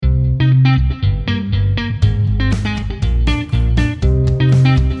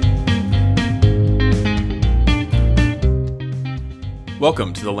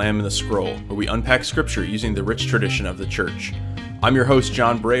Welcome to The Lamb and the Scroll, where we unpack scripture using the rich tradition of the church. I'm your host,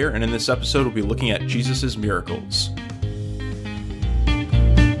 John Brayer, and in this episode we'll be looking at Jesus' miracles.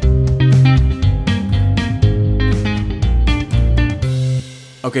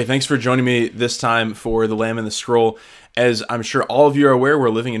 Okay, thanks for joining me this time for The Lamb and the Scroll. As I'm sure all of you are aware,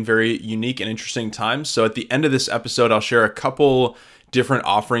 we're living in very unique and interesting times. So at the end of this episode, I'll share a couple different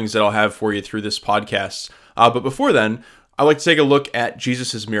offerings that I'll have for you through this podcast. But before then, I'd like to take a look at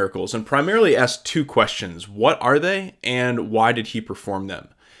Jesus' miracles and primarily ask two questions. What are they, and why did he perform them?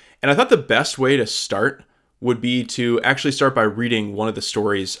 And I thought the best way to start would be to actually start by reading one of the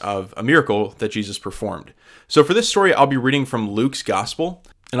stories of a miracle that Jesus performed. So for this story, I'll be reading from Luke's Gospel,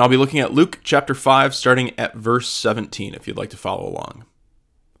 and I'll be looking at Luke chapter 5, starting at verse 17, if you'd like to follow along.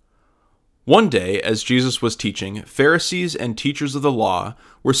 One day, as Jesus was teaching, Pharisees and teachers of the law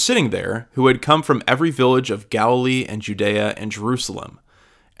were sitting there who had come from every village of Galilee and Judea and Jerusalem,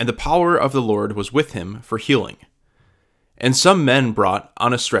 and the power of the Lord was with him for healing. And some men brought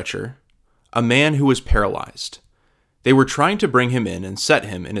on a stretcher a man who was paralyzed. They were trying to bring him in and set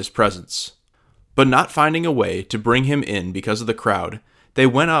him in his presence. But not finding a way to bring him in because of the crowd, they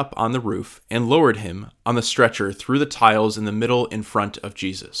went up on the roof and lowered him on the stretcher through the tiles in the middle in front of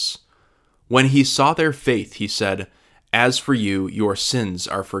Jesus. When he saw their faith, he said, "As for you, your sins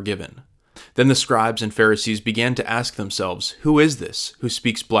are forgiven." Then the scribes and Pharisees began to ask themselves, "Who is this who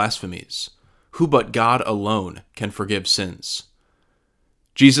speaks blasphemies? Who but God alone can forgive sins?"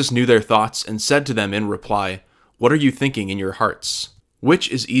 Jesus knew their thoughts and said to them in reply, "What are you thinking in your hearts? Which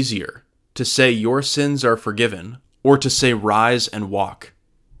is easier, to say your sins are forgiven, or to say rise and walk?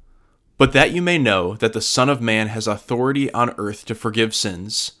 But that you may know that the Son of Man has authority on earth to forgive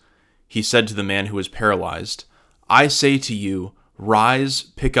sins," he said to the man who was paralyzed, "I say to you, rise,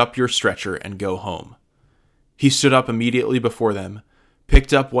 pick up your stretcher, and go home." He stood up immediately before them,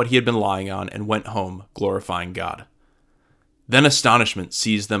 picked up what he had been lying on, and went home, glorifying God. Then astonishment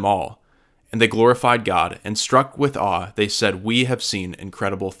seized them all, and they glorified God, and struck with awe, they said, "We have seen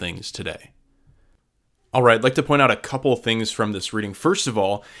incredible things today." All right, I'd like to point out a couple things from this reading. First of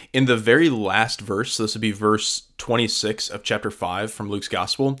all, in the very last verse, so this would be verse 26 of chapter 5 from Luke's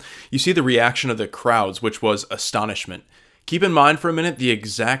Gospel, you see the reaction of the crowds, which was astonishment. Keep in mind for a minute, the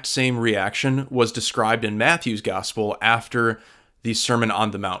exact same reaction was described in Matthew's Gospel after the Sermon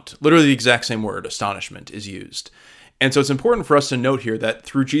on the Mount. Literally the exact same word, astonishment, is used. And so it's important for us to note here that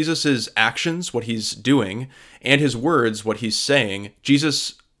through Jesus' actions, what he's doing, and his words, what he's saying,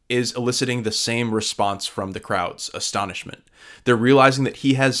 Jesus is eliciting the same response from the crowds, astonishment. They're realizing that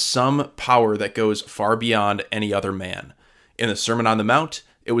he has some power that goes far beyond any other man. In the Sermon on the Mount,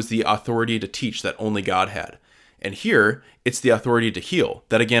 it was the authority to teach that only God had. And here, it's the authority to heal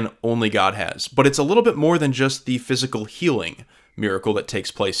that, again, only God has. But it's a little bit more than just the physical healing miracle that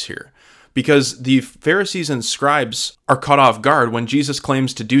takes place here. Because the Pharisees and scribes are caught off guard when Jesus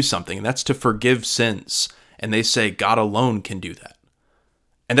claims to do something, and that's to forgive sins. And they say God alone can do that.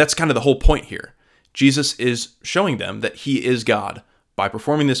 And that's kind of the whole point here. Jesus is showing them that he is God by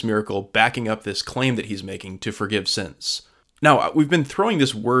performing this miracle, backing up this claim that he's making to forgive sins. Now, we've been throwing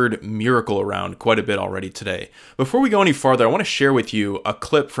this word miracle around quite a bit already today. Before we go any farther, I want to share with you a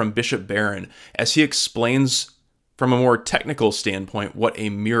clip from Bishop Barron as he explains from a more technical standpoint what a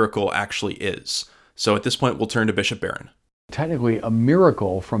miracle actually is. So at this point, we'll turn to Bishop Barron. Technically, a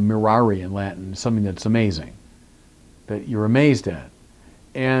miracle from mirare in Latin is something that's amazing, that you're amazed at.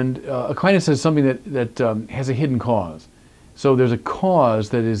 And Aquinas says something that has a hidden cause. So there's a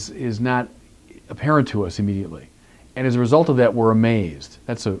cause that is not apparent to us immediately. And as a result of that, we're amazed.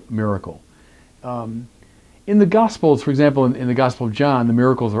 That's a miracle. In the Gospels, for example, in the Gospel of John, the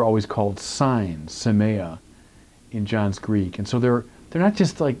miracles are always called signs, semia, in John's Greek. And so they're not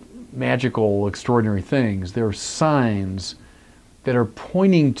just like magical, extraordinary things. They're signs that are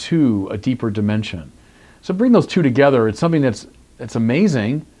pointing to a deeper dimension. So bring those two together. It's something that's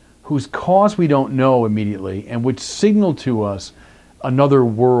amazing, whose cause we don't know immediately, and which signal to us another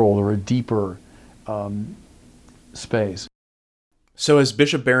world or a deeper space. So as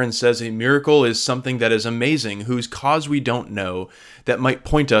Bishop Barron says, a miracle is something that is amazing, whose cause we don't know, that might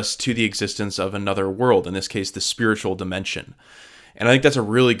point us to the existence of another world, in this case, the spiritual dimension. And I think that's a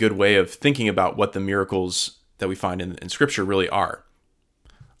really good way of thinking about what the miracles that we find in Scripture really are.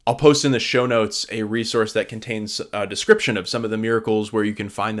 I'll post in the show notes a resource that contains a description of some of the miracles where you can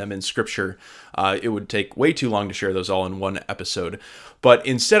find them in Scripture. It would take way too long to share those all in one episode. But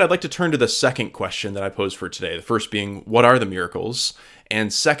instead, I'd like to turn to the second question that I posed for today. The first being, what are the miracles?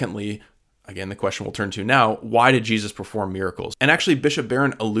 And secondly, Again, the question we'll turn to now, why did Jesus perform miracles? And actually, Bishop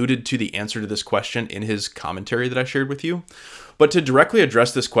Barron alluded to the answer to this question in his commentary that I shared with you. But to directly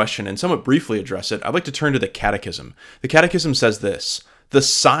address this question and somewhat briefly address it, I'd like to turn to the Catechism. The Catechism says this: the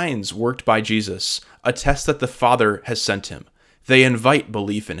signs worked by Jesus attest that the Father has sent him. They invite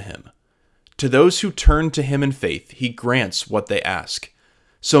belief in him. To those who turn to him in faith, he grants what they ask.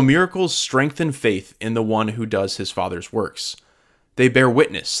 So miracles strengthen faith in the one who does his Father's works. They bear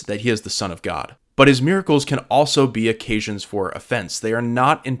witness that he is the Son of God. But his miracles can also be occasions for offense. They are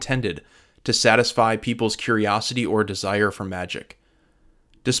not intended to satisfy people's curiosity or desire for magic.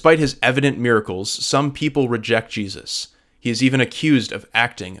 Despite his evident miracles, some people reject Jesus. He is even accused of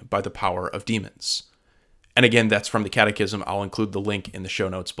acting by the power of demons. And again, that's from the Catechism. I'll include the link in the show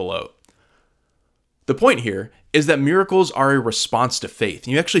notes below. The point here is that miracles are a response to faith.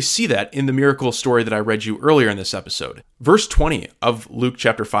 And you actually see that in the miracle story that I read you earlier in this episode. Verse 20 of Luke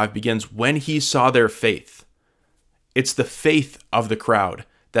chapter 5 begins, when he saw their faith. It's the faith of the crowd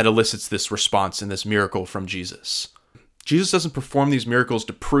that elicits this response in this miracle from Jesus. Jesus doesn't perform these miracles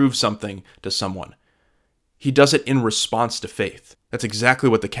to prove something to someone. He does it in response to faith. That's exactly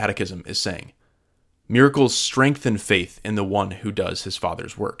what the Catechism is saying. Miracles strengthen faith in the one who does his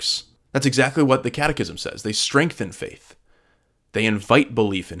Father's works. That's exactly what the Catechism says. They strengthen faith. They invite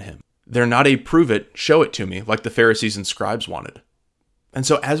belief in him. They're not a prove it, show it to me, like the Pharisees and scribes wanted. And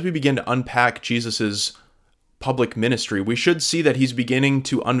so as we begin to unpack Jesus's public ministry, we should see that he's beginning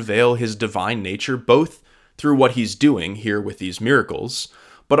to unveil his divine nature, both through what he's doing here with these miracles,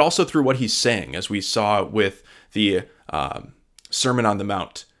 but also through what he's saying, as we saw with the Sermon on the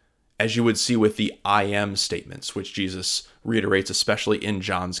Mount, as you would see with the I am statements, which Jesus reiterates, especially in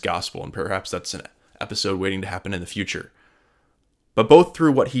John's Gospel, and perhaps that's an episode waiting to happen in the future. But both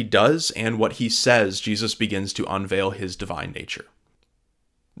through what he does and what he says, Jesus begins to unveil his divine nature.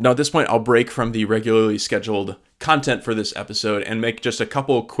 Now, at this point, I'll break from the regularly scheduled content for this episode and make just a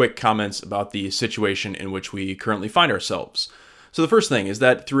couple quick comments about the situation in which we currently find ourselves. So the first thing is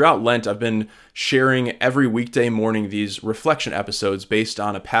that throughout Lent, I've been sharing every weekday morning these reflection episodes based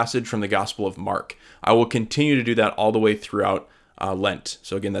on a passage from the Gospel of Mark. I will continue to do that all the way throughout Lent.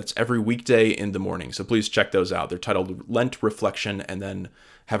 So again, that's every weekday in the morning. So please check those out. They're titled Lent Reflection and then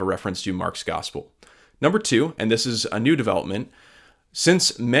have a reference to Mark's Gospel. Number two, and this is a new development,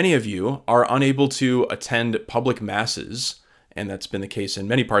 since many of you are unable to attend public masses, and that's been the case in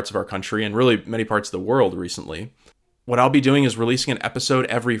many parts of our country and really many parts of the world recently, what I'll be doing is releasing an episode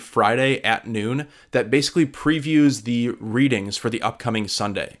every Friday at noon that basically previews the readings for the upcoming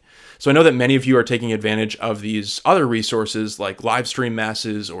Sunday. So I know that many of you are taking advantage of these other resources like live stream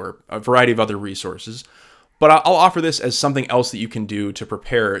masses or a variety of other resources, but I'll offer this as something else that you can do to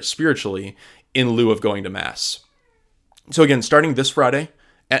prepare spiritually in lieu of going to Mass. So again, starting this Friday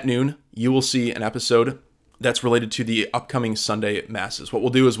at noon, you will see an episode that's related to the upcoming Sunday Masses. What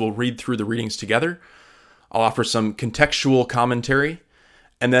we'll do is we'll read through the readings together. I'll offer some contextual commentary,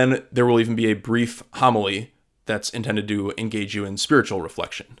 and then there will even be a brief homily that's intended to engage you in spiritual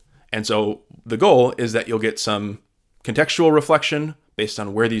reflection. And so the goal is that you'll get some contextual reflection based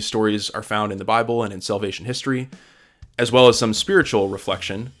on where these stories are found in the Bible and in salvation history, as well as some spiritual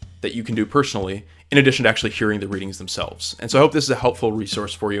reflection that you can do personally, in addition to actually hearing the readings themselves. And so I hope this is a helpful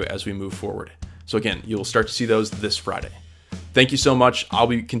resource for you as we move forward. So again, you'll start to see those this Friday. Thank you so much. I'll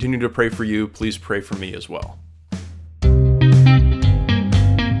be continuing to pray for you. Please pray for me as well.